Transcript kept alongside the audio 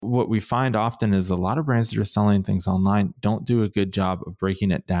what we find often is a lot of brands that are selling things online don't do a good job of breaking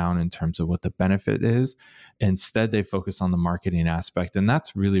it down in terms of what the benefit is. Instead, they focus on the marketing aspect, and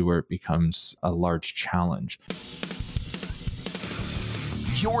that's really where it becomes a large challenge.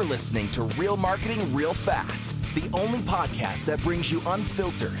 You're listening to Real Marketing Real Fast, the only podcast that brings you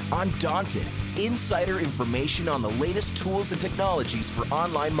unfiltered, undaunted, insider information on the latest tools and technologies for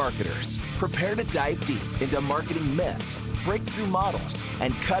online marketers. Prepare to dive deep into marketing myths, breakthrough models,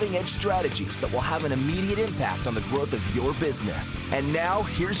 and cutting-edge strategies that will have an immediate impact on the growth of your business. And now,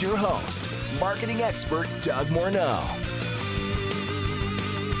 here's your host, marketing expert Doug Morneau.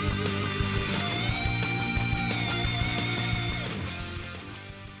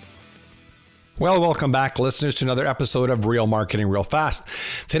 Well, welcome back, listeners, to another episode of Real Marketing Real Fast.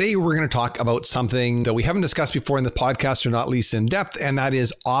 Today, we're going to talk about something that we haven't discussed before in the podcast, or not least in depth, and that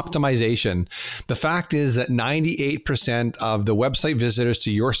is optimization. The fact is that 98% of the website visitors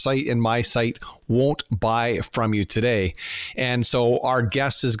to your site and my site won't buy from you today. And so our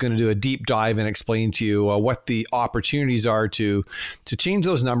guest is going to do a deep dive and explain to you what the opportunities are to change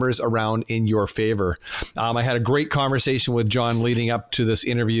those numbers around in your favor. I had a great conversation with John leading up to this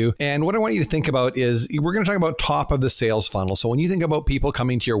interview. And what I want you to think about is we're going to talk about top of the sales funnel. So when you think about people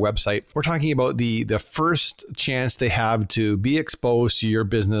coming to your website, we're talking about the first chance they have to be exposed to your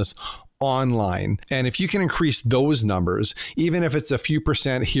business online. And if you can increase those numbers, even if it's a few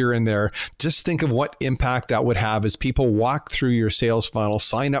percent here and there, just think of what impact that would have as people walk through your sales funnel,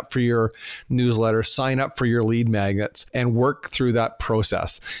 sign up for your newsletter, sign up for your lead magnets, and work through that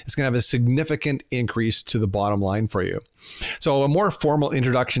process. It's going to have a significant increase to the bottom line for you. So a more formal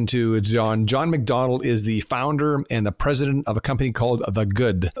introduction to John. John McDonald is the founder and the president of a company called The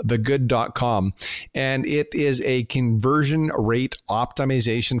Good, thegood.com. And it is a conversion rate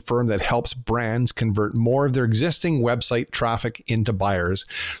optimization firm that helps brands convert more of their existing website traffic into buyers.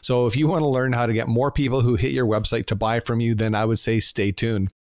 So if you want to learn how to get more people who hit your website to buy from you, then I would say stay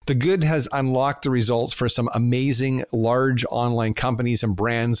tuned. The Good has unlocked the results for some amazing large online companies and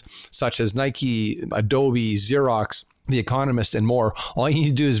brands such as Nike, Adobe, Xerox, The Economist, and more. All you need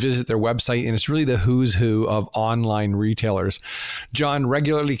to do is visit their website, and it's really the who's who of online retailers. John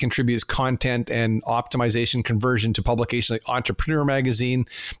regularly contributes content and optimization conversion to publications like Entrepreneur Magazine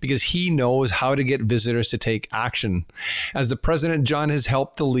because he knows how to get visitors to take action. As the president, John has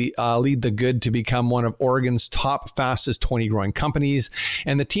helped lead The Good to become one of Oregon's top fastest 20 growing companies.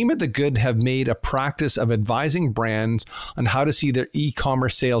 And the team at The Good have made a practice of advising brands on how to see their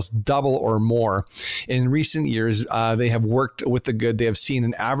e-commerce sales double or more. In recent years, they have worked with The Good. They have seen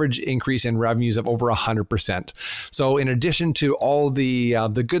an average increase in revenues of over 100%. So in addition to all the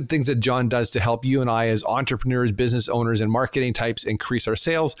good things that John does to help you and I as entrepreneurs, business owners, and marketing types increase our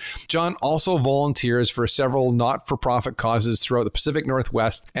sales, John also volunteers for several not-for-profit causes throughout the Pacific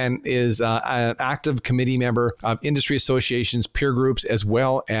Northwest and is an active committee member of industry associations, peer groups, as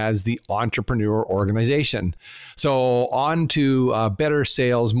well as the Entrepreneur Organization. So on to better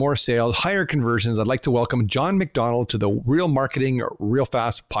sales, more sales, higher conversions. I'd like to welcome John McDonald to the Real Marketing Real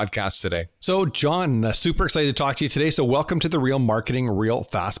Fast podcast today. So John, super excited to talk to you today. So welcome to the Real Marketing Real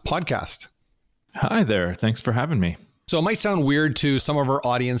Fast podcast. Hi there. Thanks for having me. So it might sound weird to some of our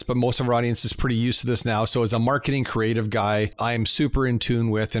audience, but most of our audience is pretty used to this now. So as a marketing creative guy, I am super in tune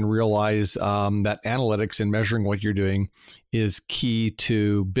with and realize that analytics and measuring what you're doing is key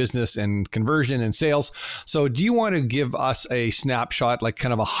to business and conversion and sales. So do you want to give us a snapshot, like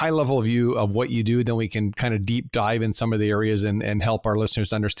kind of a high level view of what you do? Then we can kind of deep dive in some of the areas and help our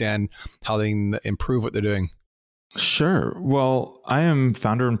listeners understand how they can improve what they're doing. Sure. Well, I am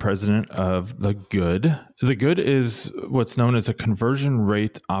founder and president of The Good. The Good is what's known as a conversion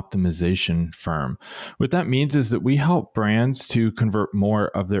rate optimization firm. What that means is that we help brands to convert more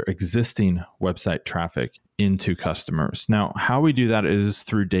of their existing website traffic into customers. Now, how we do that is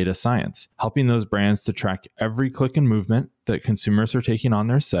through data science, helping those brands to track every click and movement that consumers are taking on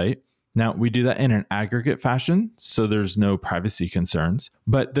their site. Now, we do that in an aggregate fashion, so there's no privacy concerns.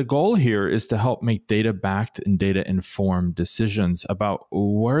 But the goal here is to help make data-backed and data-informed decisions about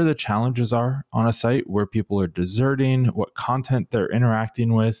where the challenges are on a site, where people are deserting, what content they're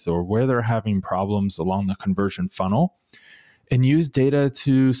interacting with, or where they're having problems along the conversion funnel, and use data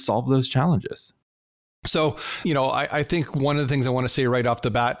to solve those challenges. So, I think one of the things I want to say right off the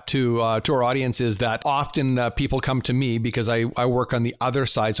bat to our audience is that often people come to me because I work on the other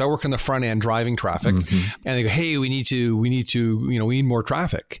side. So I work on the front end driving traffic, and they go, "Hey, we need more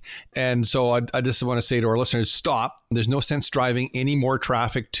traffic." And so I just want to say to our listeners, stop. There's no sense driving any more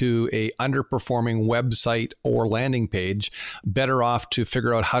traffic to a underperforming website or landing page. Better off to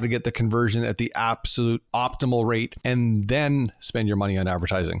figure out how to get the conversion at the absolute optimal rate, and then spend your money on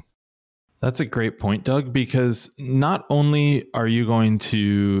advertising. That's a great point, Doug, because not only are you going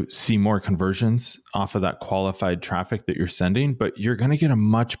to see more conversions off of that qualified traffic that you're sending, but you're going to get a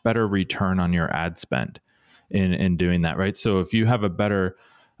much better return on your ad spend in doing that, right? So if you have a better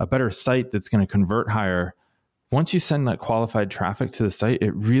site that's going to convert higher, once you send that qualified traffic to the site,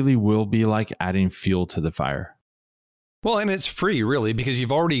 it really will be like adding fuel to the fire. Well, and it's free really, because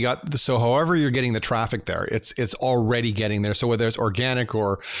you've already got, so however you're getting the traffic there, it's already getting there. So whether it's organic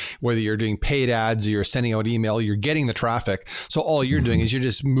or whether you're doing paid ads or you're sending out email, you're getting the traffic. So all you're doing is you're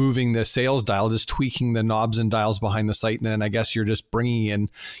just moving the sales dial, just tweaking the knobs and dials behind the site. And then I guess you're just bringing in,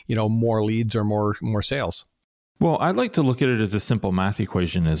 more leads or more sales. Well, I'd like to look at it as a simple math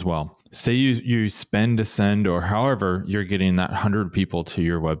equation as well. Say you spend to send, or however you're getting that 100 people to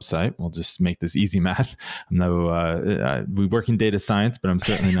your website. We'll just make this easy math. We work in data science, but I'm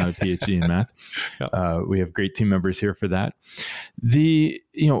certainly not a PhD in math. We have great team members here for that.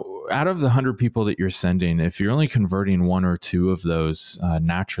 Out of the 100 people that you're sending, if you're only converting one or two of those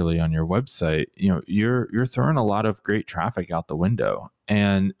naturally on your website, you're throwing a lot of great traffic out the window.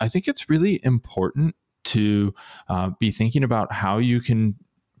 And I think it's really important to be thinking about how you can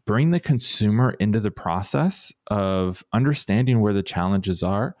bring the consumer into the process of understanding where the challenges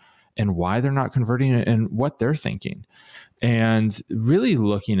are and why they're not converting and what they're thinking. And really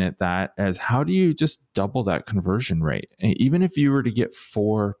looking at that as how do you just double that conversion rate? And even if you were to get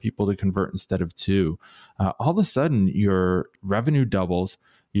 4 people to convert instead of 2, all of a sudden your revenue doubles.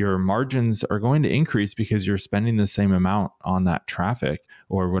 Your margins are going to increase because you're spending the same amount on that traffic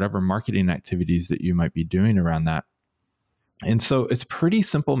or whatever marketing activities that you might be doing around that. And so it's pretty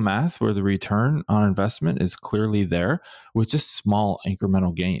simple math where the return on investment is clearly there with just small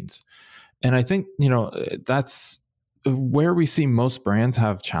incremental gains. And I think, that's where we see most brands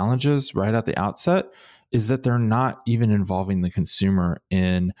have challenges right at the outset, is that they're not even involving the consumer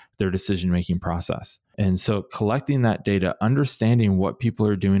in their decision-making process. And so collecting that data, understanding what people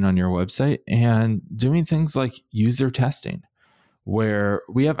are doing on your website, and doing things like user testing, where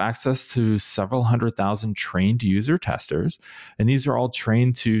we have access to several 100,000 trained user testers. And these are all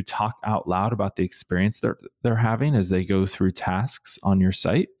trained to talk out loud about the experience they're having as they go through tasks on your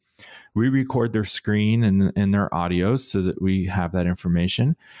site. We record their screen and their audio so that we have that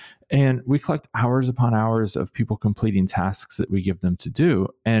information. And we collect hours upon hours of people completing tasks that we give them to do.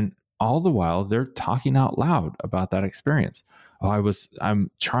 And all the while, they're talking out loud about that experience. I'm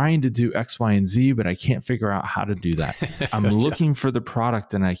trying to do X, Y, and Z, but I can't figure out how to do that. I'm looking for the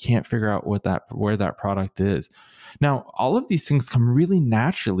product and I can't figure out where that product is. Now, all of these things come really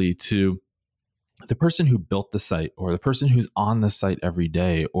naturally to the person who built the site or the person who's on the site every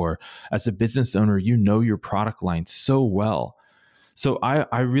day, or as a business owner, your product line so well. So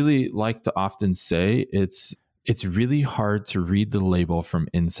I really like to often say it's really hard to read the label from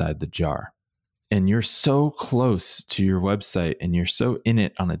inside the jar. And you're so close to your website and you're so in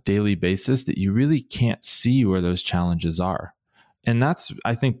it on a daily basis that you really can't see where those challenges are. And that's,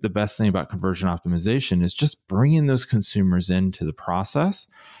 I think, the best thing about conversion optimization is just bringing those consumers into the process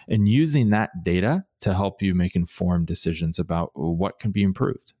and using that data to help you make informed decisions about what can be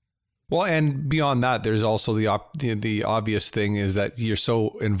improved. Well, and beyond that, there's also the obvious thing is that you're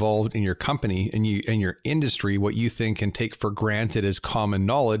so involved in your company and your industry. What you think and take for granted as common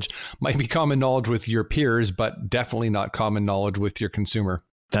knowledge might be common knowledge with your peers, but definitely not common knowledge with your consumer.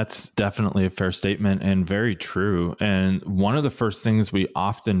 That's definitely a fair statement and very true. And one of the first things we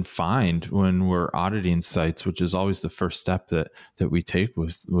often find when we're auditing sites, which is always the first step that we take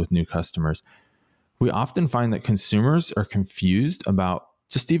with new customers, we often find that consumers are confused about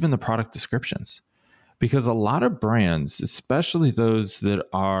just even the product descriptions. Because a lot of brands, especially those that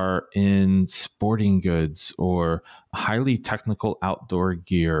are in sporting goods or highly technical outdoor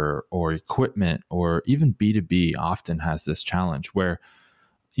gear or equipment or even B2B, often has this challenge where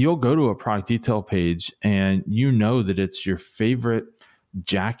you'll go to a product detail page and that it's your favorite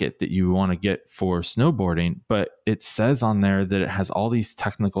jacket that you want to get for snowboarding, but it says on there that it has all these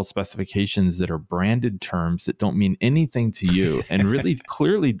technical specifications that are branded terms that don't mean anything to you and really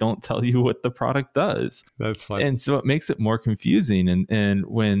clearly don't tell you what the product does. That's funny. And so it makes it more confusing. And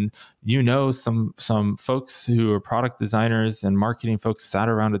when some folks who are product designers and marketing folks sat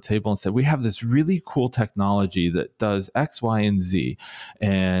around a table and said, we have this really cool technology that does X, Y, and Z,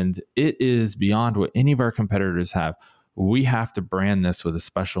 and it is beyond what any of our competitors have. We have to brand this with a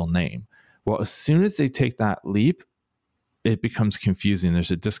special name. Well, as soon as they take that leap, it becomes confusing. There's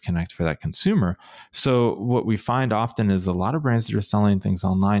a disconnect for that consumer. So what we find often is a lot of brands that are selling things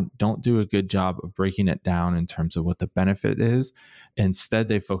online don't do a good job of breaking it down in terms of what the benefit is. Instead,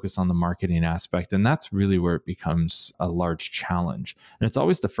 they focus on the marketing aspect. And that's really where it becomes a large challenge. And it's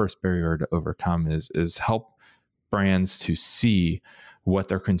always the first barrier to overcome is help brands to see what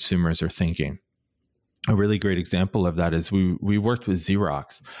their consumers are thinking. A really great example of that is we worked with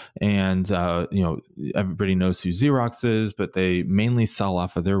Xerox, and everybody knows who Xerox is, but they mainly sell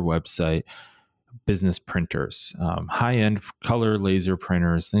off of their website business printers, high-end color laser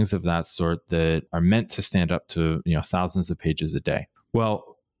printers, things of that sort that are meant to stand up to thousands of pages a day.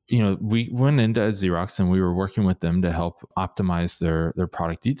 Well, we went into Xerox and we were working with them to help optimize their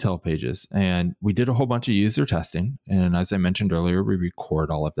product detail pages, and we did a whole bunch of user testing. And as I mentioned earlier, we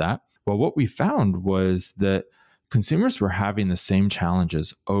record all of that. Well, what we found was that consumers were having the same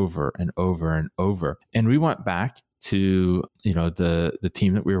challenges over and over and over. And we went back to the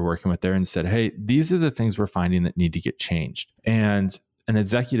team that we were working with there and said, hey, these are the things we're finding that need to get changed. And an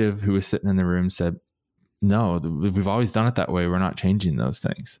executive who was sitting in the room said, no, we've always done it that way. We're not changing those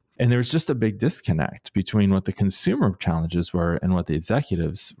things. And there was just a big disconnect between what the consumer challenges were and what the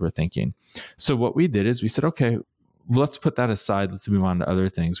executives were thinking. So what we did is we said, okay, let's put that aside. Let's move on to other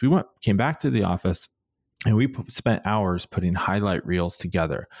things. We came back to the office and we spent hours putting highlight reels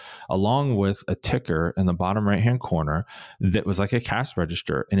together, along with a ticker in the bottom right-hand corner that was like a cash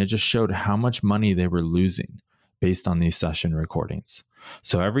register. And it just showed how much money they were losing based on these session recordings.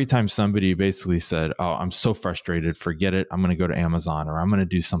 So every time somebody basically said, oh, I'm so frustrated, forget it, I'm going to go to Amazon, or I'm going to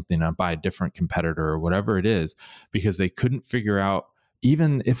do something, I'll buy a different competitor, or whatever it is, because they couldn't figure out,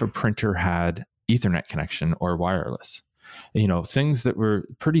 even if a printer had Ethernet connection or wireless, things that were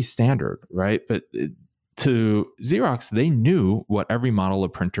pretty standard, right? But to Xerox, they knew what every model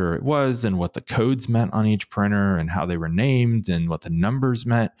of printer it was and what the codes meant on each printer and how they were named and what the numbers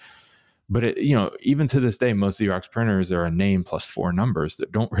meant. But even to this day, most Xerox printers are a name plus 4 numbers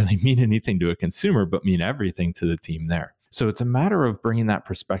that don't really mean anything to a consumer, but mean everything to the team there. So it's a matter of bringing that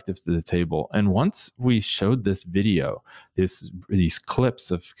perspective to the table. And once we showed this video, these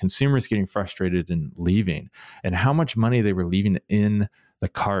clips of consumers getting frustrated and leaving, and how much money they were leaving in the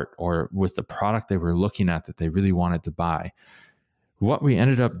cart or with the product they were looking at that they really wanted to buy, what we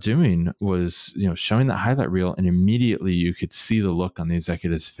ended up doing was, showing that highlight reel, and immediately you could see the look on the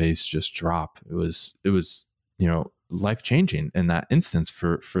executive's face just drop. It was life-changing in that instance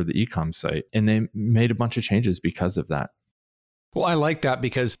for the e-com site. And they made a bunch of changes because of that. Well, I like that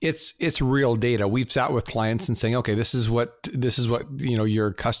because it's real data. We've sat with clients and saying, okay, this is what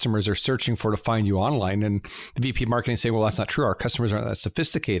your customers are searching for to find you online. And the VP marketing saying, well, that's not true. Our customers aren't that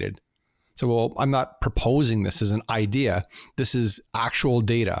sophisticated. So, well, I'm not proposing this as an idea. This is actual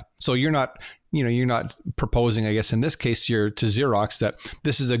data. So you're not proposing, I guess, in this case, to Xerox that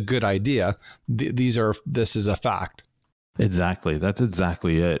this is a good idea. This is a fact. Exactly. That's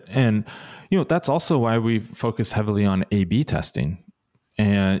exactly it. And, that's also why we focus heavily on A/B testing.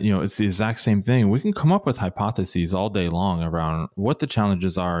 And, it's the exact same thing. We can come up with hypotheses all day long around what the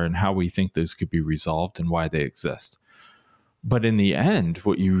challenges are and how we think those could be resolved and why they exist. But in the end,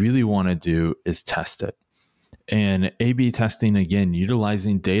 what you really want to do is test it. And A/B testing, again,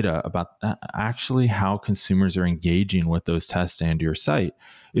 utilizing data about actually how consumers are engaging with those tests and your site,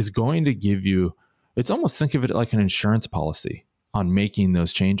 is going to give you, it's almost, think of it like an insurance policy on making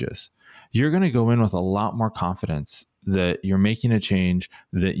those changes. You're going to go in with a lot more confidence that you're making a change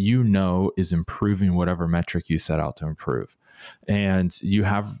that is improving whatever metric you set out to improve. And you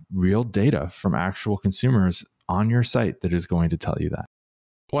have real data from actual consumers on your site that is going to tell you that.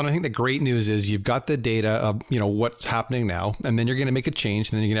 Well, and I think the great news is you've got the data of, what's happening now, and then you're going to make a change,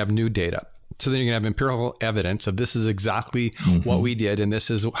 and then you're going to have new data. So then you're going to have empirical evidence of this is exactly what we did, and this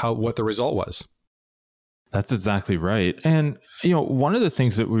is what the result was. That's exactly right. And, one of the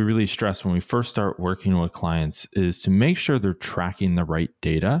things that we really stress when we first start working with clients is to make sure they're tracking the right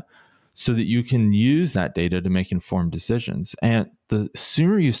data so that you can use that data to make informed decisions. And the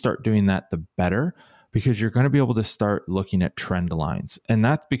sooner you start doing that, the better, because you're going to be able to start looking at trend lines. And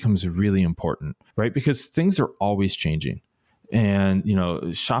that becomes really important, right? Because things are always changing.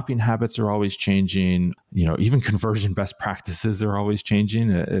 And, shopping habits are always changing, even conversion best practices are always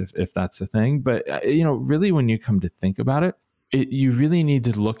changing if that's the thing. But, really when you come to think about it, you really need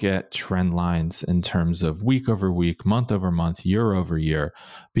to look at trend lines in terms of week over week, month over month, year over year,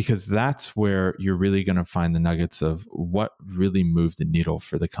 because that's where you're really going to find the nuggets of what really moved the needle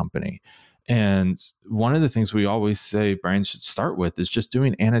for the company. And one of the things we always say brands should start with is just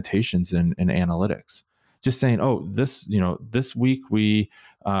doing annotations in analytics. Just saying, this week we,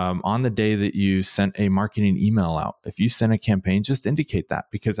 on the day that you sent a marketing email out, if you sent a campaign, just indicate that,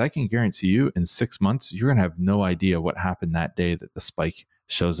 because I can guarantee you in 6 months, you're going to have no idea what happened that day that the spike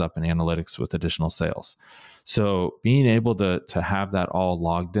shows up in analytics with additional sales. So being able to have that all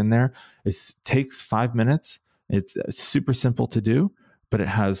logged in there, it takes 5 minutes. It's super simple to do, but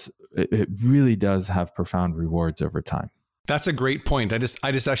it really does have profound rewards over time. That's a great point. I just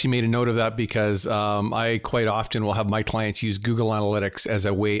actually made a note of that because I quite often will have my clients use Google Analytics as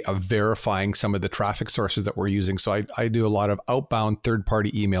a way of verifying some of the traffic sources that we're using. So I do a lot of outbound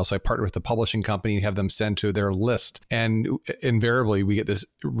third-party emails. So I partner with the publishing company and have them send to their list. And invariably, we get this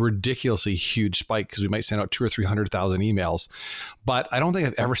ridiculously huge spike because we might send out 200,000 or 300,000 emails. But I don't think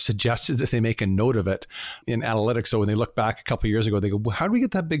I've ever suggested that they make a note of it in analytics. So when they look back a couple of years ago, they go, well, how do we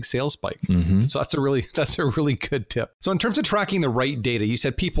get that big sales spike? Mm-hmm. So that's a really good tip. So in terms of tracking the right data, you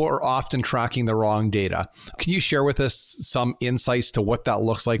said people are often tracking the wrong data. Can you share with us some insights to what that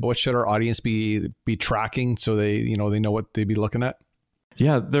looks like? What should our audience be tracking so they know what they'd be looking at?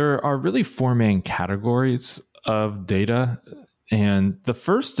 Yeah, there are really 4 main categories of data. And the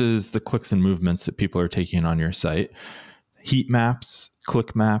first is the clicks and movements that people are taking on your site. Heat maps,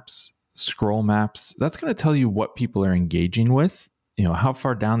 click maps, scroll maps. That's going to tell you what people are engaging with, how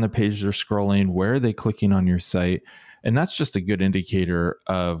far down the page they're scrolling, where are they clicking on your site. And that's just a good indicator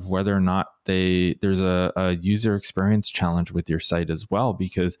of whether or not there's a user experience challenge with your site as well,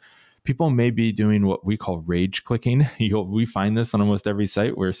 because people may be doing what we call rage clicking. We find this on almost every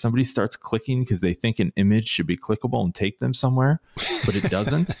site where somebody starts clicking because they think an image should be clickable and take them somewhere, but it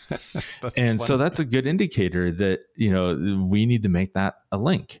doesn't. So that's a good indicator that, we need to make that a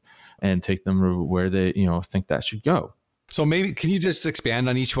link and take them where they, think that should go. So maybe, can you just expand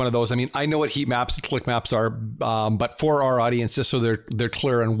on each one of those? I mean, I know what heat maps and click maps are, but for our audience, just so they're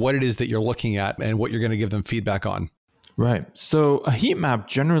clear on what it is that you're looking at and what you're going to give them feedback on. Right. So a heat map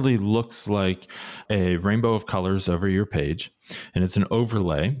generally looks like a rainbow of colors over your page, and it's an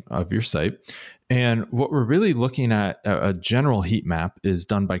overlay of your site. And what we're really looking at, a general heat map, is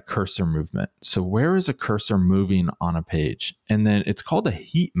done by cursor movement. So where is a cursor moving on a page? And then it's called a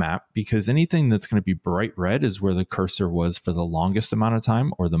heat map because anything that's going to be bright red is where the cursor was for the longest amount of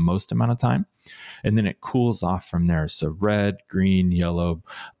time or the most amount of time. And then it cools off from there. So red, green, yellow,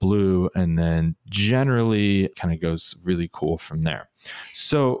 blue, and then generally kind of goes really cool from there.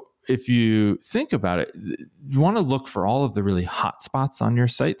 So if you think about it, you want to look for all of the really hot spots on your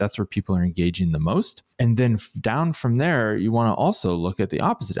site. That's where people are engaging the most. And then down from there, you want to also look at the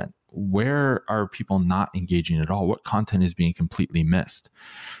opposite end. Where are people not engaging at all? What content is being completely missed?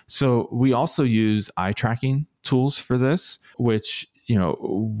 So we also use eye tracking tools for this, which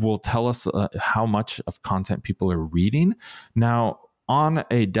will tell us how much of content people are reading. Now, on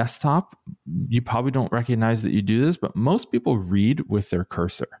a desktop, you probably don't recognize that you do this, but most people read with their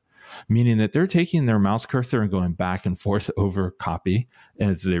cursor, meaning that they're taking their mouse cursor and going back and forth over copy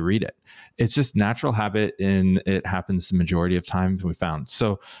as they read it. It's just natural habit, and it happens the majority of times we found.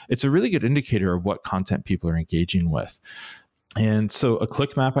 So it's a really good indicator of what content people are engaging with. And so a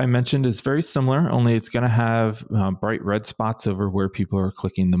click map I mentioned is very similar, only it's going to have bright red spots over where people are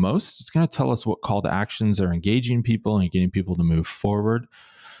clicking the most. It's going to tell us what call to actions are engaging people and getting people to move forward.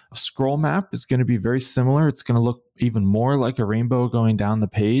 A scroll map is going to be very similar. It's going to look even more like a rainbow going down the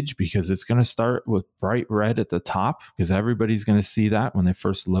page because it's going to start with bright red at the top because everybody's going to see that when they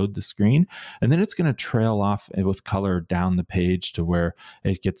first load the screen. And then it's going to trail off with color down the page to where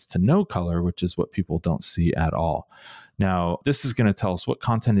it gets to no color, which is what people don't see at all. Now, this is going to tell us what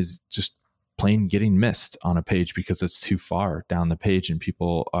content is just plain getting missed on a page because it's too far down the page and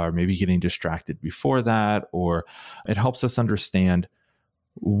people are maybe getting distracted before that, or it helps us understand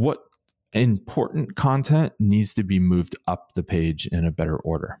what important content needs to be moved up the page in a better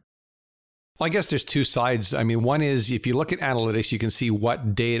order. Well, I guess there's two sides. I mean, one is if you look at analytics, you can see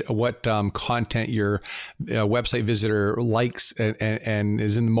what data, what content your website visitor likes and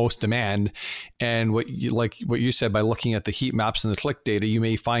is in the most demand. And what you said, by looking at the heat maps and the click data, you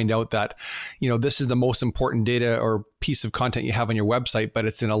may find out that, this is the most important data or piece of content you have on your website, but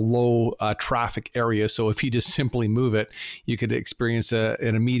it's in a low traffic area. So if you just simply move it, you could experience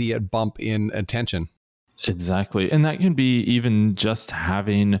an immediate bump in attention. Exactly. And that can be even just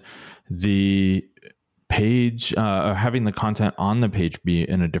having the page or having the content on the page be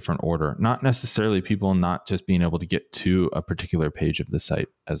in a different order, not necessarily people not just being able to get to a particular page of the site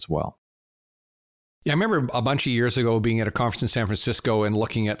as well. Yeah, I remember a bunch of years ago being at a conference in San Francisco and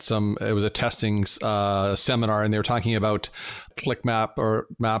looking at it was a testing seminar, and they were talking about click map or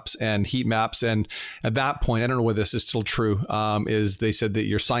maps and heat maps. And at that point, I don't know whether this is still true, is they said that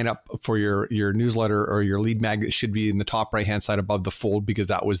your sign up for your newsletter or your lead magnet should be in the top right-hand side above the fold, because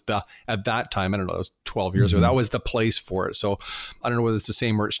that was at that time, I don't know, it was 12 years ago, that was the place for it. So I don't know whether it's the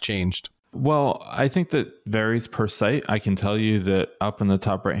same or it's changed. Well, I think that varies per site. I can tell you that up in the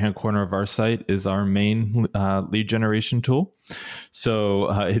top right-hand corner of our site is our main lead generation tool. So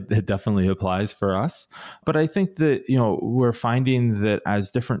it definitely applies for us. But I think that, we're finding that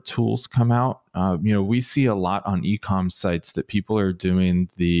as different tools come out, we see a lot on e-com sites that people are doing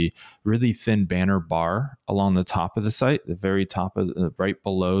the really thin banner bar along the top of the site, the very top of right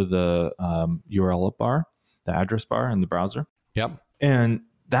below the URL bar, the address bar in the browser. Yep. And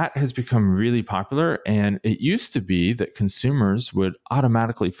that has become really popular. And it used to be that consumers would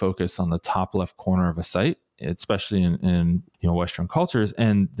automatically focus on the top left corner of a site, especially in Western cultures,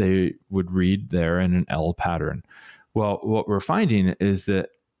 and they would read there in an L pattern. Well, what we're finding is that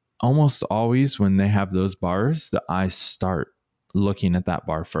almost always when they have those bars, the eyes start looking at that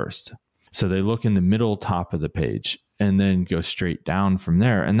bar first. So they look in the middle top of the page and then go straight down from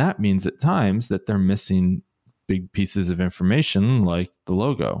there. And that means at times that they're missing big pieces of information like the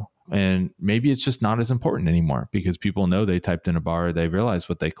logo. And maybe it's just not as important anymore because people know they typed in a bar, they realize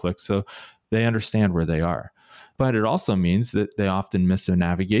what they clicked, so they understand where they are. But it also means that they often miss a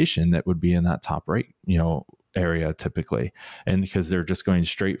navigation that would be in that top right, area typically. And because they're just going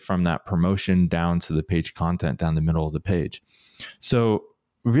straight from that promotion down to the page content down the middle of the page. So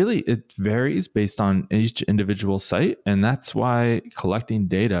really it varies based on each individual site. And that's why collecting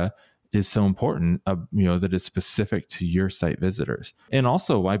data is so important, that it's specific to your site visitors, and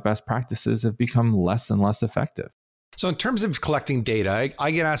also why best practices have become less and less effective. So in terms of collecting data,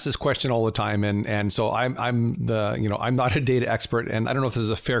 I get asked this question all the time, and so I'm not a data expert, and I don't know if this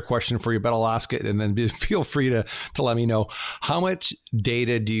is a fair question for you, but I'll ask it, and then feel free to let me know. How much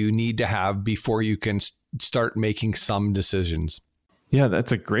data do you need to have before you can start making some decisions? Yeah,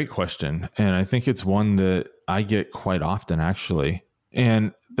 that's a great question, and I think it's one that I get quite often, actually.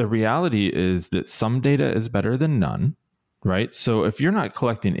 And the reality is that some data is better than none, right? So if you're not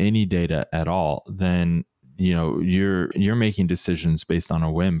collecting any data at all, then you're making decisions based on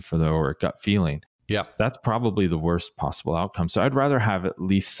a whim or a gut feeling. Yeah, that's probably the worst possible outcome. So I'd rather have at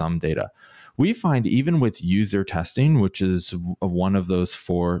least some data. We find even with user testing, which is one of those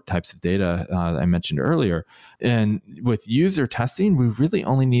 4 types of data I mentioned earlier, and with user testing, we really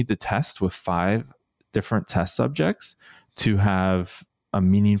only need to test with 5 different test subjects to have a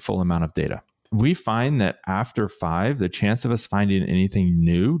meaningful amount of data. We find that after 5, the chance of us finding anything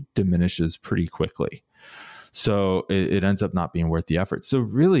new diminishes pretty quickly. So it ends up not being worth the effort. So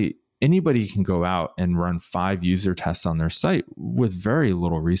really, anybody can go out and run 5 user tests on their site with very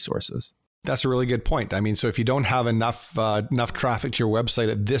little resources. That's a really good point. I mean, so if you don't have enough traffic to your website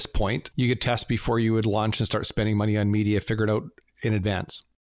at this point, you could test before you would launch and start spending money on media, figure it out in advance.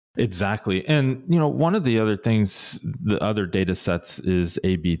 Exactly. And, one of the other things, the other data sets is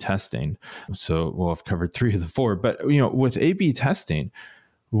A/B testing. So I've covered 3 of the 4, but, with A/B testing,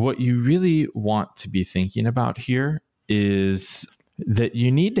 what you really want to be thinking about here is that you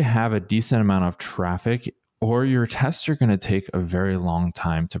need to have a decent amount of traffic or your tests are going to take a very long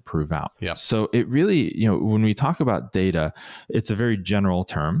time to prove out. Yeah. So it really, when we talk about data, it's a very general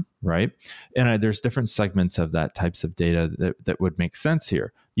term, right? And there's different segments of that types of data that would make sense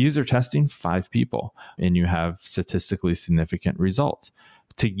here. User testing, 5 people, and you have statistically significant results.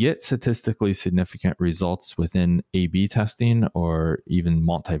 To get statistically significant results within A/B testing or even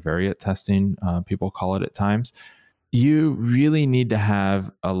multivariate testing, people call it at times, you really need to have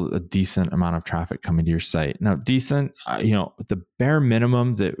a decent amount of traffic coming to your site. Now, decent, the bare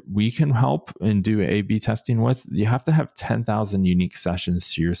minimum that we can help and do A/B testing with, you have to have 10,000 unique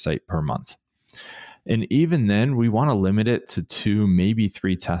sessions to your site per month. And even then, we want to limit it to 2, maybe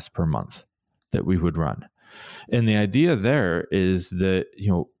 3 tests per month that we would run. And the idea there is that,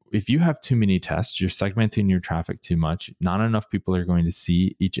 if you have too many tests, you're segmenting your traffic too much. Not enough people are going to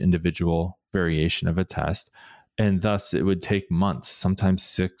see each individual variation of a test. And thus it would take months, sometimes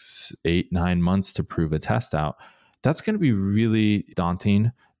 6, 8, 9 months to prove a test out. That's going to be really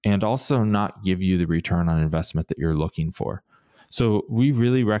daunting and also not give you the return on investment that you're looking for. So we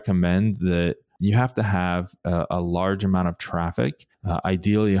really recommend that you have to have a large amount of traffic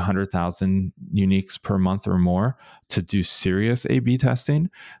ideally 100,000 uniques per month or more to do serious A/B testing.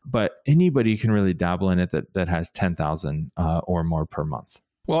 But anybody can really dabble in it that has 10,000 or more per month.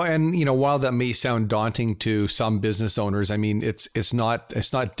 Well, and while that may sound daunting to some business owners, I mean, it's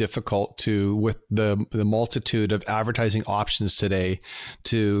not difficult to, with the multitude of advertising options today,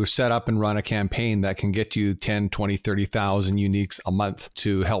 to set up and run a campaign that can get you 10, 20, 30,000 uniques a month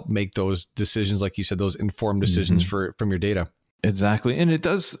to help make those decisions, like you said, those informed decisions from your data. Exactly. And it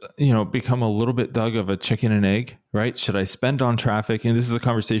does, become a little bit, Doug, of a chicken and egg, right? Should I spend on traffic? And this is a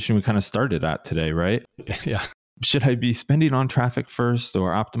conversation we kind of started at today, right? Yeah. Should I be spending on traffic first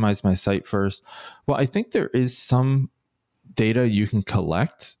or optimize my site first? Well, I think there is some data you can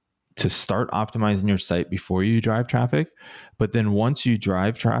collect to start optimizing your site before you drive traffic. But then once you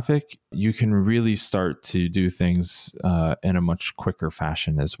drive traffic, you can really start to do things in a much quicker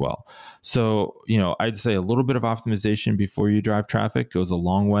fashion as well. So, I'd say a little bit of optimization before you drive traffic goes a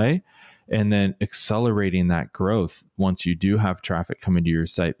long way. And then accelerating that growth once you do have traffic coming to your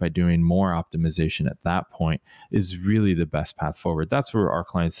site by doing more optimization at that point is really the best path forward. That's where our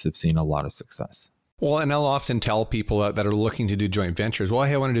clients have seen a lot of success. Well, and I'll often tell people that are looking to do joint ventures, well,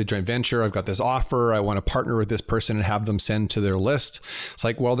 hey, I want to do a joint venture. I've got this offer. I want to partner with this person and have them send to their list. It's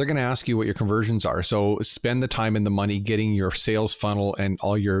like, well, they're going to ask you what your conversions are. So spend the time and the money getting your sales funnel and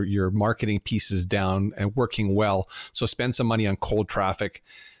all your marketing pieces down and working well. So spend some money on cold traffic,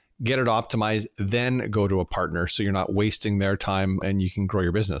 get it optimized, then go to a partner so you're not wasting their time and you can grow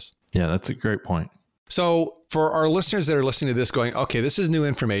your business. Yeah, that's a great point. So for our listeners that are listening to this going, okay, this is new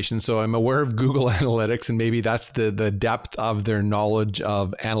information. So I'm aware of Google Analytics, and maybe that's the depth of their knowledge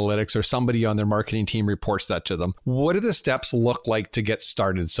of analytics, or somebody on their marketing team reports that to them. What do the steps look like to get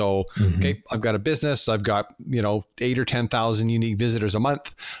started? So, okay, I've got a business. I've got, 8 or 10,000 unique visitors a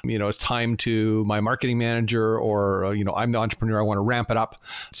month. It's time to my marketing manager, or, I'm the entrepreneur. I want to ramp it up.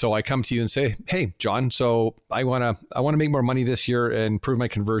 So I come to you and say, hey, John, so I want to make more money this year and improve my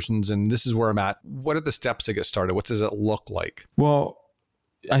conversions. And this is where I'm at. What are the steps to get started? What does it look like? Well,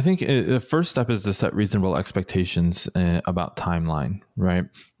 I think the first step is to set reasonable expectations about timeline, right?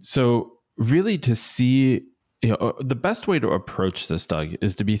 So really to see, the best way to approach this, Doug,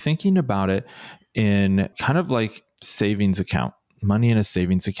 is to be thinking about it in kind of like savings account, money in a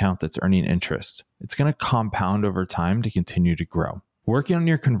savings account that's earning interest. It's going to compound over time to continue to grow. Working on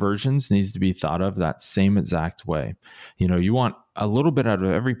your conversions needs to be thought of that same exact way. You want a little bit out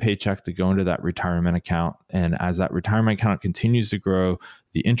of every paycheck to go into that retirement account. And as that retirement account continues to grow,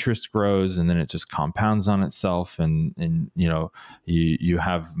 the interest grows, and then it just compounds on itself. And you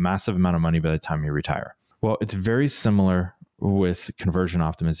have massive amount of money by the time you retire. Well, it's very similar with conversion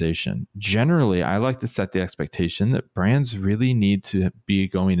optimization. Generally, I like to set the expectation that brands really need to be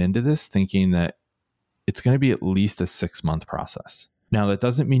going into this thinking that it's going to be at least a 6-month process. Now, that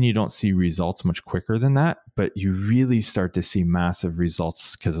doesn't mean you don't see results much quicker than that, but you really start to see massive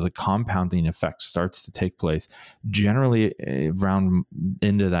results because the compounding effect starts to take place generally around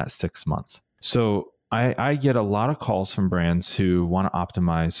into that 6 month. So I get a lot of calls from brands who want to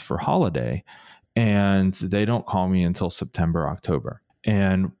optimize for holiday, and they don't call me until September, October.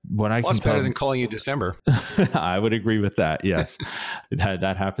 And what I can that's better than calling you December. I would agree with that. Yes,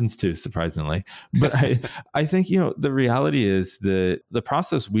 that happens too, surprisingly. But I think, the reality is the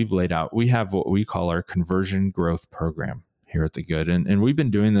process we've laid out, we have what we call our conversion growth program here at The Good. And we've been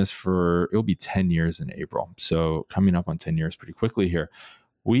doing this it'll be 10 years in April. So coming up on 10 years pretty quickly here.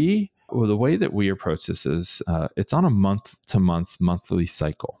 The way that we approach this is it's on a monthly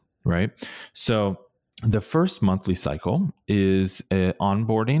cycle, right? So the first monthly cycle is an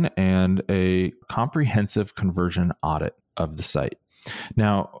onboarding and a comprehensive conversion audit of the site.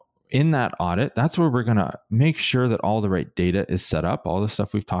 Now, in that audit, that's where we're going to make sure that all the right data is set up, all the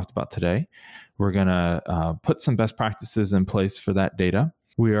stuff we've talked about today. We're going to put some best practices in place for that data.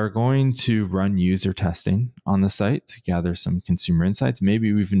 We are going to run user testing on the site to gather some consumer insights.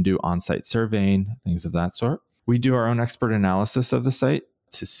 Maybe we even do on-site surveying, things of that sort. We do our own expert analysis of the site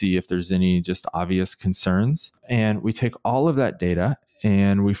to see if there's any just obvious concerns. And we take all of that data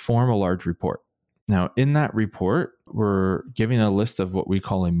and we form a large report. Now, in that report, we're giving a list of what we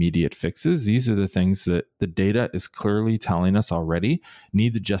call immediate fixes. These are the things that the data is clearly telling us already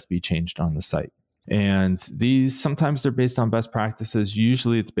need to just be changed on the site. And these, sometimes they're based on best practices.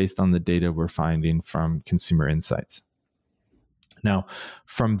 Usually it's based on the data we're finding from consumer insights. Now,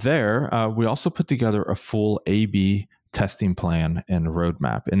 from there, we also put together a full A/B testing plan and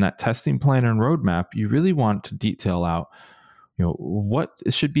roadmap. In that testing plan and roadmap, you really want to detail out, what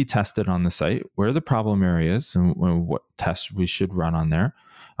should be tested on the site, where the problem areas and what tests we should run on there,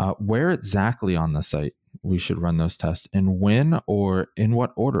 where exactly on the site we should run those tests and when or in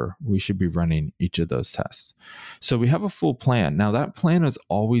what order we should be running each of those tests. So we have a full plan. Now that plan is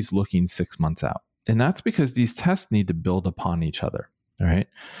always looking 6 months out. And that's because these tests need to build upon each other. All right.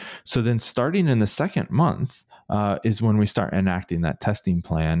 So then starting in the second month is when we start enacting that testing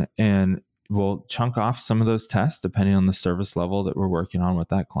plan, and we'll chunk off some of those tests depending on the service level that we're working on with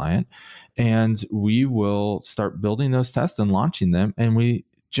that client. And we will start building those tests and launching them. And we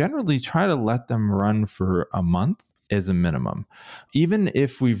generally try to let them run for a month as a minimum. Even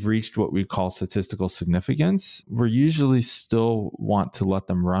if we've reached what we call statistical significance, we're usually still want to let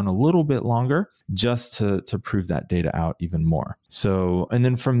them run a little bit longer just to prove that data out even more. So, and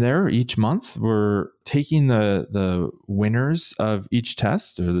then from there, each month, we're taking the winners of each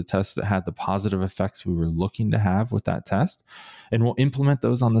test, or the tests that had the positive effects we were looking to have with that test, and we'll implement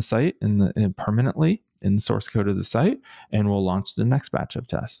those on the site and permanently in the source code of the site, and we'll launch the next batch of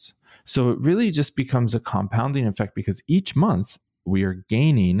tests. So it really just becomes a compounding effect, because each month we are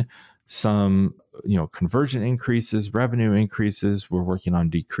gaining some, conversion increases, revenue increases. We're working on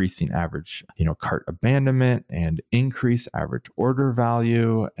decreasing average, cart abandonment and increase average order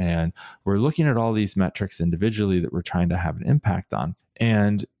value. And we're looking at all these metrics individually that we're trying to have an impact on.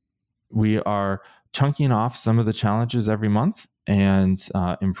 And we are chunking off some of the challenges every month and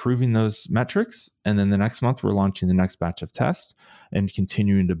improving those metrics. And then the next month, we're launching the next batch of tests and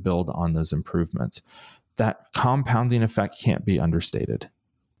continuing to build on those improvements. That compounding effect can't be understated.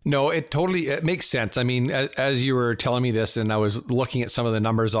 No, it makes sense. I mean, as you were telling me this, and I was looking at some of the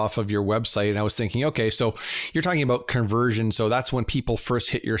numbers off of your website, and I was thinking, okay, so you're talking about conversion. So that's when people first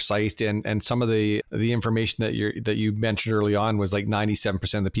hit your site, and some of the information that you mentioned early on was like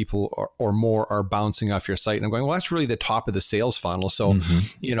 97% of the people or more are bouncing off your site. And I'm going, well, that's really the top of the sales funnel. So,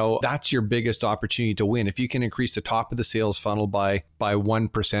 that's your biggest opportunity to win. If you can increase the top of the sales funnel by 1%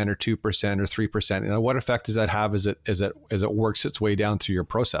 or 2% or 3%, what effect does that have as it works its way down through your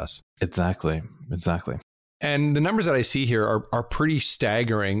process? Exactly. And the numbers that I see here are pretty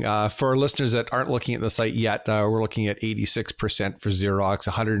staggering. For our listeners that aren't looking at the site yet, we're looking at 86% for Xerox,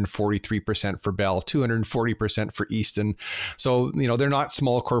 143% for Bell, 240% for Easton. So, they're not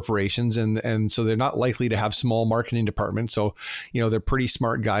small corporations, and so they're not likely to have small marketing departments. So, they're pretty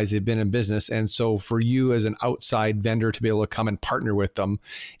smart guys. They've been in business. And so for you as an outside vendor to be able to come and partner with them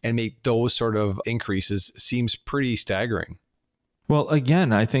and make those sort of increases seems pretty staggering. Well,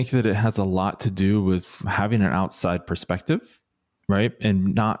 again, I think that it has a lot to do with having an outside perspective, right?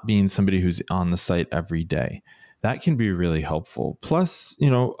 And not being somebody who's on the site every day. That can be really helpful. Plus,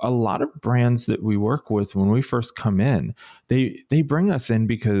 a lot of brands that we work with, when we first come in, they bring us in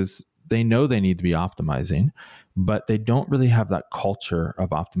because they know they need to be optimizing, but they don't really have that culture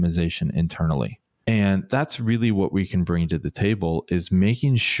of optimization internally. And that's really what we can bring to the table, is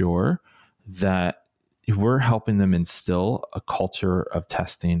making sure that we're helping them instill a culture of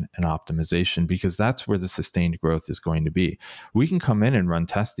testing and optimization, because that's where the sustained growth is going to be. We can come in and run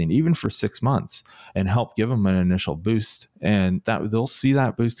testing even for 6 months and help give them an initial boost, and that they'll see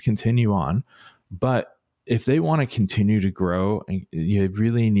that boost continue on. But if they want to continue to grow, you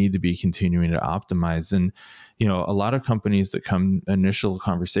really need to be continuing to optimize. And, a lot of companies that come initial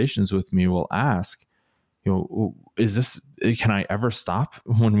conversations with me will ask, can I ever stop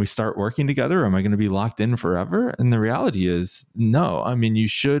when we start working together? Am I going to be locked in forever? And the reality is no. I mean, you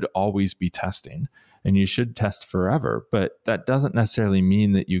should always be testing, and you should test forever, but that doesn't necessarily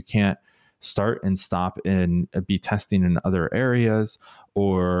mean that you can't start and stop and be testing in other areas,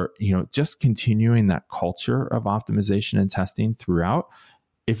 or, just continuing that culture of optimization and testing throughout.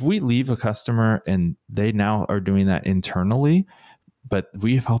 If we leave a customer and they now are doing that internally, but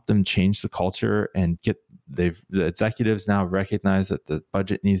we've helped them change the culture and the executives now recognize that the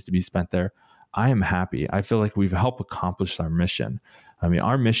budget needs to be spent there, I am happy. I feel like we've helped accomplish our mission. I mean,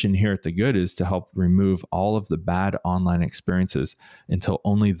 our mission here at The Good is to help remove all of the bad online experiences until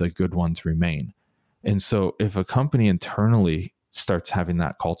only the good ones remain. And so if a company internally starts having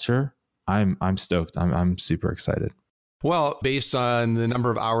that culture, I'm stoked. I'm super excited. Well, based on the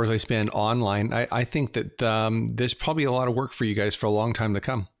number of hours I spend online, I think that there's probably a lot of work for you guys for a long time to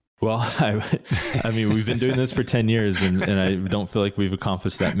come. Well, I mean, we've been doing this for 10 years and I don't feel like we've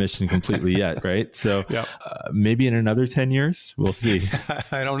accomplished that mission completely yet, right? So yep. Maybe in another 10 years, we'll see.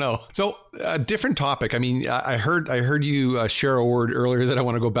 I don't know. So a different topic. I mean, I heard you share a word earlier that I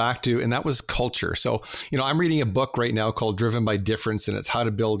want to go back to, and that was culture. So, I'm reading a book right now called Driven by Difference, and it's how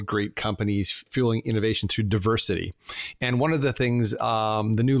to build great companies, fueling innovation through diversity. And one of the things,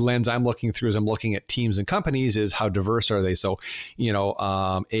 the new lens I'm looking through as I'm looking at teams and companies is how diverse are they? So,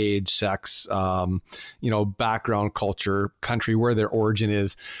 age, sex, background, culture, country, where their origin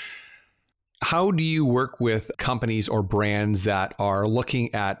is. How do you work with companies or brands that are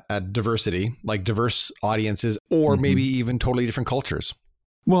looking at diversity, like diverse audiences, or maybe even totally different cultures?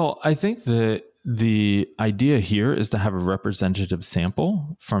 Well, I think that the idea here is to have a representative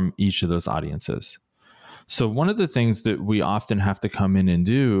sample from each of those audiences. So one of the things that we often have to come in and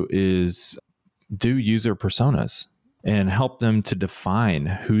do is do user personas and help them to define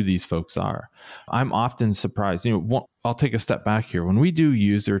who these folks are. I'm often surprised, I'll take a step back here. When we do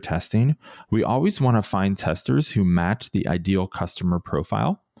user testing, we always want to find testers who match the ideal customer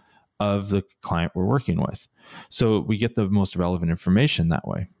profile of the client we're working with. So we get the most relevant information that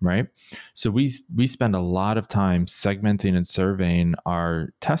way, right? So we spend a lot of time segmenting and surveying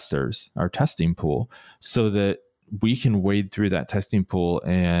our testers, our testing pool, so that we can wade through that testing pool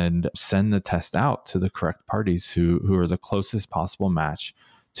and send the test out to the correct parties who are the closest possible match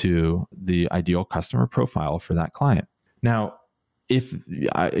to the ideal customer profile for that client. Now,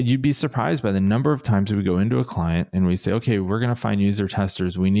 you'd be surprised by the number of times we go into a client and we say, okay, we're going to find user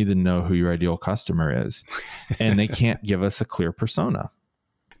testers. We need to know who your ideal customer is. And they can't give us a clear persona.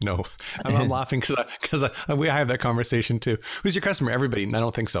 No, I'm laughing because we have that conversation too. Who's your customer? Everybody. And I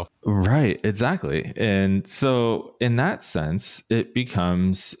don't think so. Right, exactly. And so in that sense, it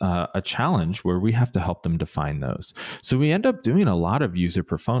becomes a challenge where we have to help them define those. So we end up doing a lot of user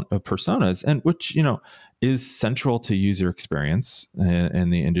personas, and which, is central to user experience in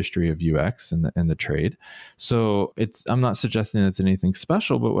the industry of UX and the trade. So I'm not suggesting it's anything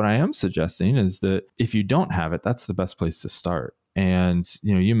special, but what I am suggesting is that if you don't have it, that's the best place to start. And,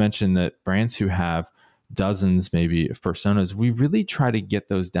 you mentioned that brands who have dozens maybe of personas, we really try to get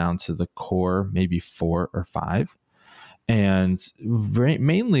those down to the core, maybe 4 or 5. And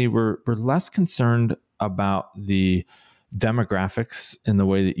mainly we're less concerned about the demographics in the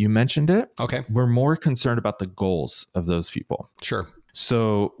way that you mentioned it. Okay. We're more concerned about the goals of those people. Sure.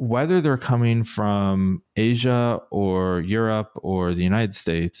 So whether they're coming from Asia or Europe or the United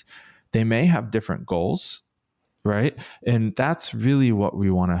States, they may have different goals. Right. And that's really what we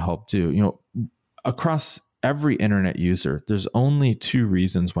want to help do. Across every internet user, there's only 2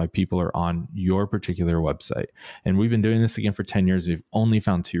 reasons why people are on your particular website. And we've been doing this again for 10 years. We've only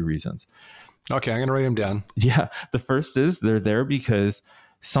found 2 reasons. Okay. I'm going to write them down. Yeah. The first is they're there because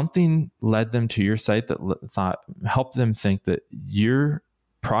something led them to your site that helped them think that your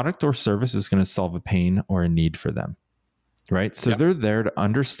product or service is going to solve a pain or a need for them. Right. So They're there to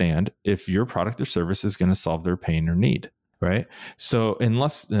understand if your product or service is going to solve their pain or need. Right. So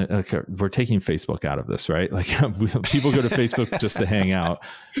unless we're taking Facebook out of this, right? Like people go to Facebook just to hang out.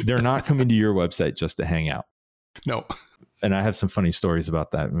 They're not coming to your website just to hang out. No. And I have some funny stories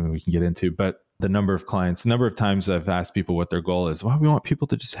about that we can get into. But the number of times I've asked people what their goal is. Well, we want people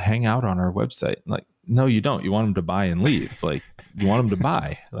to just hang out on our website. Like, no, you don't. You want them to buy and leave. Like, you want them to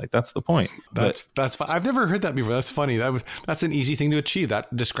buy. Like, that's the point. That's fun. I've never heard that before. That's funny. That's an easy thing to achieve.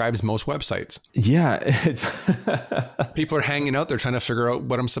 That describes most websites. Yeah. People are hanging out. They're trying to figure out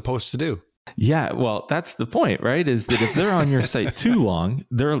what I'm supposed to do. Yeah. Well, that's the point, right? Is that if they're on your site too long,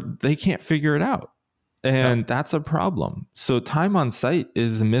 they can't figure it out. And that's a problem. So time on site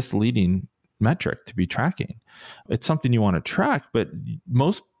is a misleading metric to be tracking. It's something you want to track, but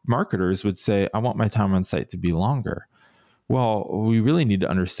most marketers would say, I want my time on site to be longer. Well, we really need to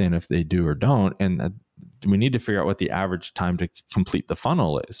understand if they do or don't. And we need to figure out what the average time to complete the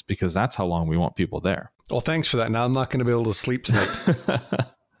funnel is, because that's how long we want people there. Well, thanks for that. Now I'm not going to be able to sleep tonight.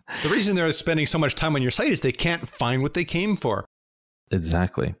 The reason they're spending so much time on your site is they can't find what they came for.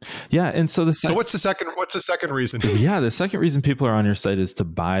 Exactly. Yeah. And so what's the second reason? Yeah. The second reason people are on your site is to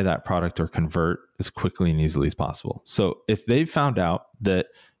buy that product or convert as quickly and easily as possible. So if they've found out that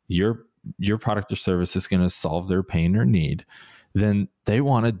your product or service is going to solve their pain or need, then they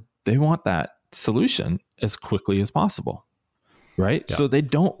want that solution as quickly as possible. Right. Yeah. So they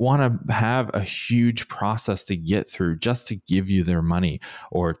don't want to have a huge process to get through just to give you their money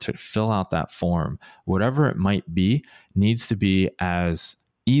or to fill out that form. Whatever it might be needs to be as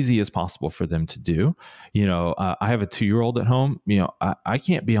easy as possible for them to do. I have a 2-year-old at home. I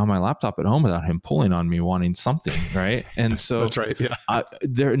can't be on my laptop at home without him pulling on me wanting something. Right. And so that's right. Yeah.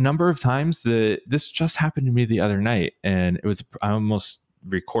 There are a number of times that this just happened to me the other night, and I almost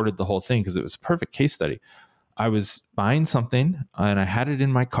recorded the whole thing because it was a perfect case study. I was buying something and I had it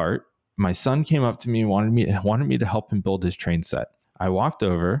in my cart. My son came up to me and wanted me to help him build his train set. I walked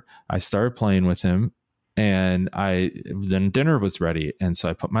over, I started playing with him, and then dinner was ready. And so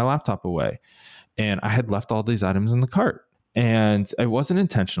I put my laptop away, and I had left all these items in the cart, and it wasn't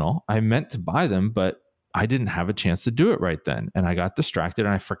intentional. I meant to buy them, but I didn't have a chance to do it right then. And I got distracted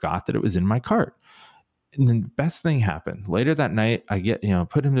and I forgot that it was in my cart. And then the best thing happened. Later that night, I get,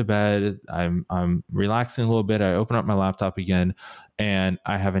 put him to bed. I'm relaxing a little bit. I open up my laptop again and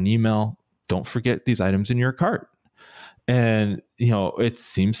I have an email. Don't forget these items in your cart. And, it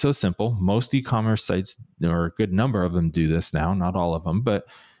seems so simple. Most e-commerce sites, or a good number of them, do this now, not all of them,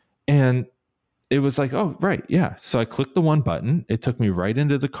 and it was like, oh, right. Yeah. So I clicked the one button. It took me right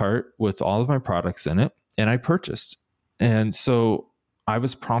into the cart with all of my products in it, and I purchased. And so I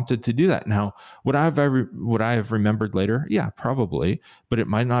was prompted to do that. Now, would I have remembered later? Yeah, probably, but it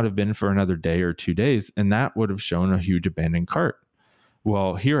might not have been for another day or 2 days, and that would have shown a huge abandoned cart.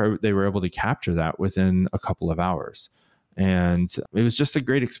 Well, here they were able to capture that within a couple of hours, and it was just a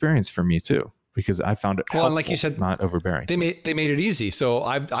great experience for me too, because I found it helpful, and like you said, not overbearing. They made it easy. So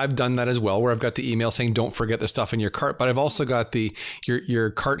I've done that as well, where I've got the email saying don't forget the stuff in your cart, but I've also got your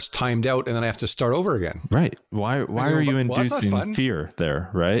cart's timed out, and then I have to start over again. Right? Why are you inducing fear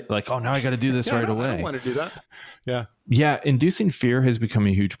there? Right? Like, oh, now I got to do this right away. I don't want to do that. Yeah, inducing fear has become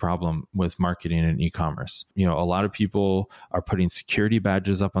a huge problem with marketing and e-commerce. A lot of people are putting security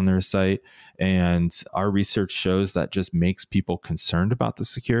badges up on their site, and our research shows that just makes people concerned about the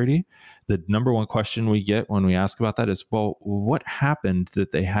security. The number one question we get when we ask about that is, well, what happened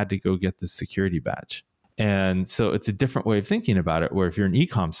that they had to go get the security badge? And so it's a different way of thinking about it, where if you're an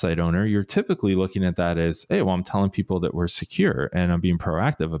e-com site owner, you're typically looking at that as, hey, well, I'm telling people that we're secure and I'm being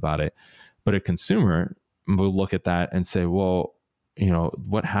proactive about it. But a consumer will look at that and say, well,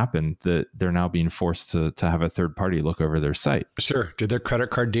 what happened that they're now being forced to have a third party look over their site? Sure. Did their credit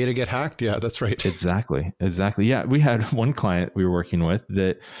card data get hacked? Yeah, that's right. Exactly. Yeah. We had one client we were working with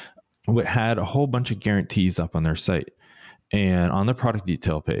that had a whole bunch of guarantees up on their site and on the product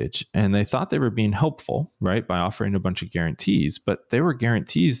detail page. And they thought they were being helpful, right, by offering a bunch of guarantees, but they were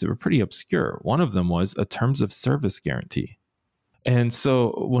guarantees that were pretty obscure. One of them was a terms of service guarantee. And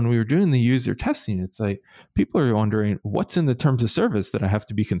so when we were doing the user testing, it's like people are wondering, what's in the terms of service that I have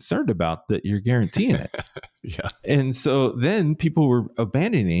to be concerned about that you're guaranteeing it? Yeah. And so then people were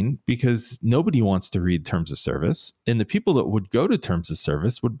abandoning because nobody wants to read terms of service. And the people that would go to terms of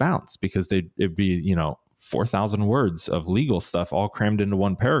service would bounce because it'd be, 4,000 words of legal stuff all crammed into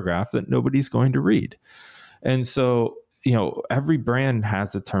one paragraph that nobody's going to read. And so, every brand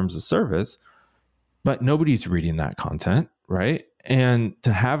has a terms of service, but nobody's reading that content, right? And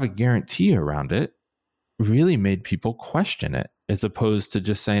to have a guarantee around it really made people question it, as opposed to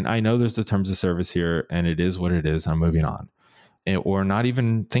just saying, I know there's the terms of service here and it is what it is, I'm moving on, or not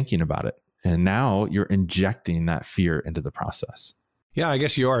even thinking about it. And now you're injecting that fear into the process. Yeah, I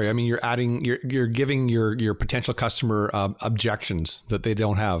guess you are. I mean, you're giving your potential customer objections that they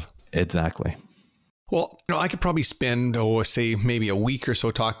don't have. Exactly. Well, I could probably spend, say maybe a week or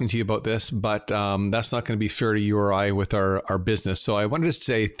so talking to you about this, but that's not going to be fair to you or I with our business. So I wanted to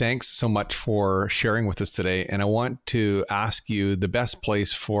say thanks so much for sharing with us today. And I want to ask you the best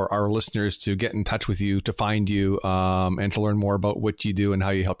place for our listeners to get in touch with you, to find you, and to learn more about what you do and how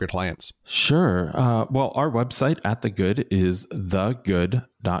you help your clients. Sure. Well, our website at The Good is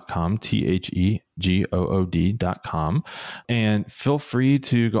thegood.com, TheGood.com. And feel free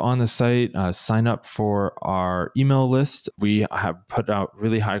to go on the site, sign up for our email list. We have put out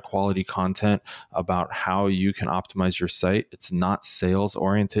really high quality content about how you can optimize your site. It's not sales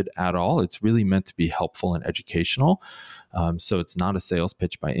oriented at all. It's really meant to be helpful and educational. So it's not a sales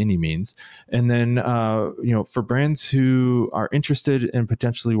pitch by any means. And then, for brands who are interested in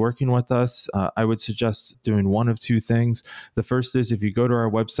potentially working with us, I would suggest doing one of two things. The first is if you go to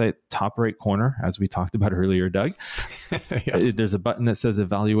our website, top right corner, as we talked about earlier, Doug, there's a button that says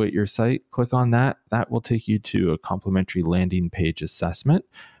evaluate your site. Click on that. That will take you to a complimentary landing page assessment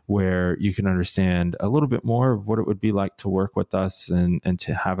where you can understand a little bit more of what it would be like to work with us and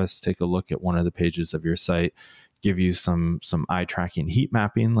to have us take a look at one of the pages of your site, give you some eye tracking heat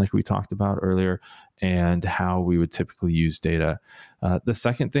mapping like we talked about earlier, and how we would typically use data. The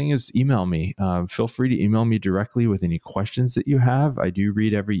second thing is email me. Feel free to email me directly with any questions that you have. I do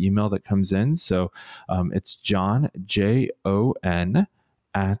read every email that comes in. So it's John, Jon,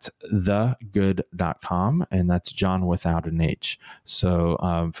 at thegood.com, and that's John without an H.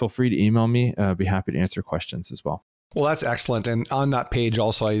 So feel free to email me. I'd be happy to answer questions as well. Well, that's excellent. And on that page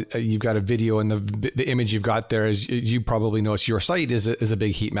also, you've got a video, and the image you've got there, as you probably know, your site is a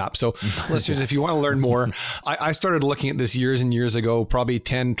big heat map. So listeners, if you want to learn more, I started looking at this years and years ago, probably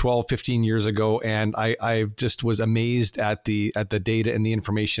 10, 12, 15 years ago. And I just was amazed at the data and the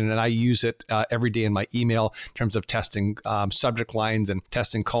information. And I use it every day in my email in terms of testing subject lines and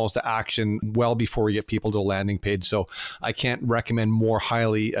testing calls to action well before we get people to a landing page. So I can't recommend more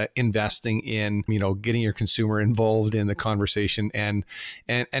highly investing in, getting your consumer involved involved in the conversation and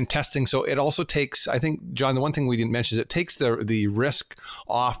testing. So it also takes, I think, John, the one thing we didn't mention is it takes the risk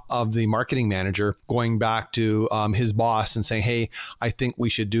off of the marketing manager going back to his boss and saying, hey, I think we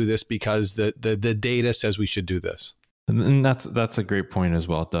should do this because the data says we should do this. And that's a great point as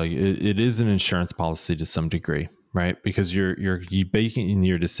well, Doug. It is an insurance policy to some degree, right? Because you're baking in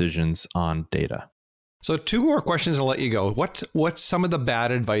your decisions on data. So 2 more questions and I'll let you go. What's some of the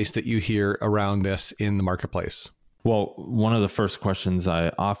bad advice that you hear around this in the marketplace? Well, one of the first questions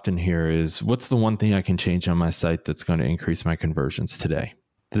I often hear is, what's the one thing I can change on my site that's going to increase my conversions today?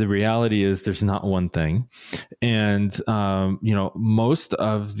 The reality is there's not one thing. And, most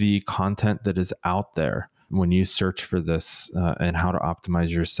of the content that is out there when you search for this and how to optimize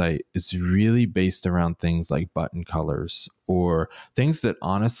your site is really based around things like button colors or things that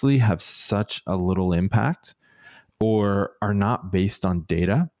honestly have such a little impact or are not based on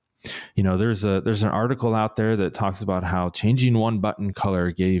data. There's an article out there that talks about how changing one button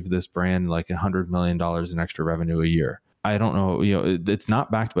color gave this brand like $100 million in extra revenue a year. I don't know, it's not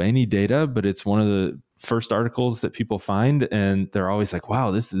backed by any data, but it's one of the first articles that people find. And they're always like,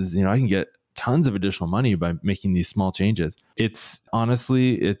 wow, this is, I can get tons of additional money by making these small changes. It's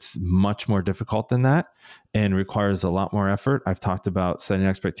much more difficult than that and requires a lot more effort. I've talked about setting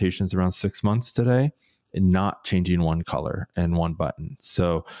expectations around 6 months today and not changing one color and one button.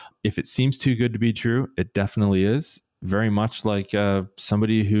 So if it seems too good to be true, it definitely is. Very much like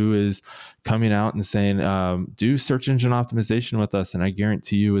somebody who is coming out and saying, do search engine optimization with us, and I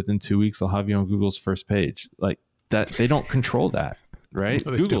guarantee you within 2 weeks, I'll have you on Google's first page. Like that, they don't control that. Right?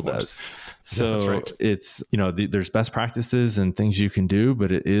 No, Google does. So yeah, right. It's, there's best practices and things you can do,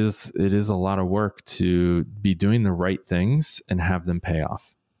 but it is a lot of work to be doing the right things and have them pay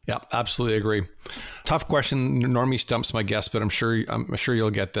off. Yeah, absolutely agree. Tough question. Normally stumps my guest, but I'm sure you'll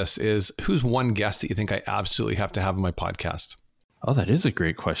get this, is who's one guest that you think I absolutely have to have on my podcast? Oh, that is a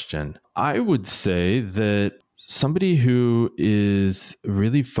great question. I would say that somebody who is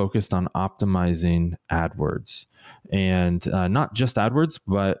really focused on optimizing AdWords, and not just AdWords,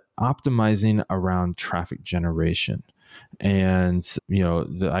 but optimizing around traffic generation. And,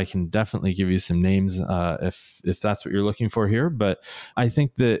 I can definitely give you some names if that's what you're looking for here. But I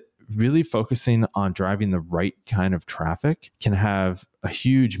think that really focusing on driving the right kind of traffic can have a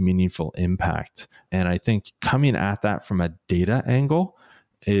huge, meaningful impact. And I think coming at that from a data angle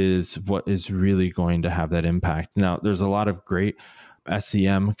is what is really going to have that impact. Now, there's a lot of great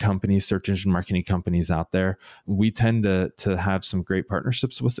SEM companies, search engine marketing companies out there. We tend to have some great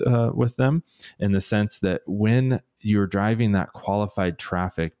partnerships with them in the sense that when you're driving that qualified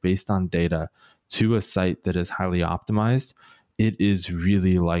traffic based on data to a site that is highly optimized, it is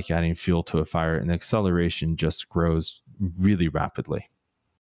really like adding fuel to a fire, and the acceleration just grows really rapidly.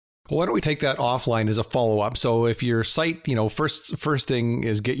 Well, why don't we take that offline as a follow-up? So if your site, first thing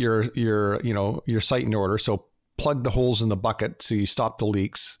is get your site in order. So plug the holes in the bucket so you stop the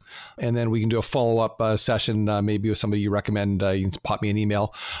leaks. And then we can do a follow-up session, maybe with somebody you recommend. You can pop me an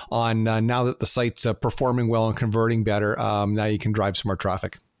email on now that the site's performing well and converting better. Now you can drive some more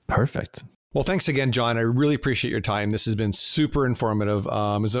traffic. Perfect. Well, thanks again, John. I really appreciate your time. This has been super informative.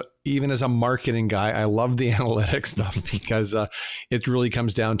 Even as a marketing guy, I love the analytics stuff because it really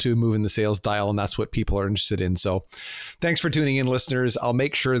comes down to moving the sales dial, and that's what people are interested in. So thanks for tuning in, listeners. I'll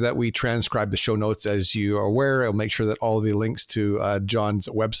make sure that we transcribe the show notes as you are aware. I'll make sure that all the links to John's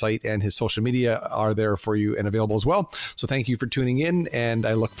website and his social media are there for you and available as well. So thank you for tuning in, and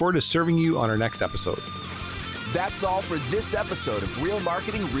I look forward to serving you on our next episode. That's all for this episode of Real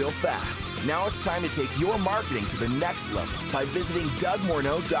Marketing Real Fast. Now it's time to take your marketing to the next level by visiting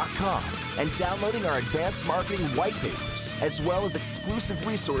DougMorneau.com and downloading our advanced marketing white papers, as well as exclusive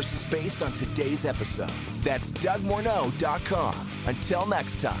resources based on today's episode. That's DougMorneau.com. Until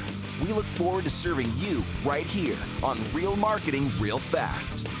next time, we look forward to serving you right here on Real Marketing Real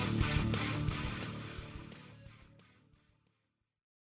Fast.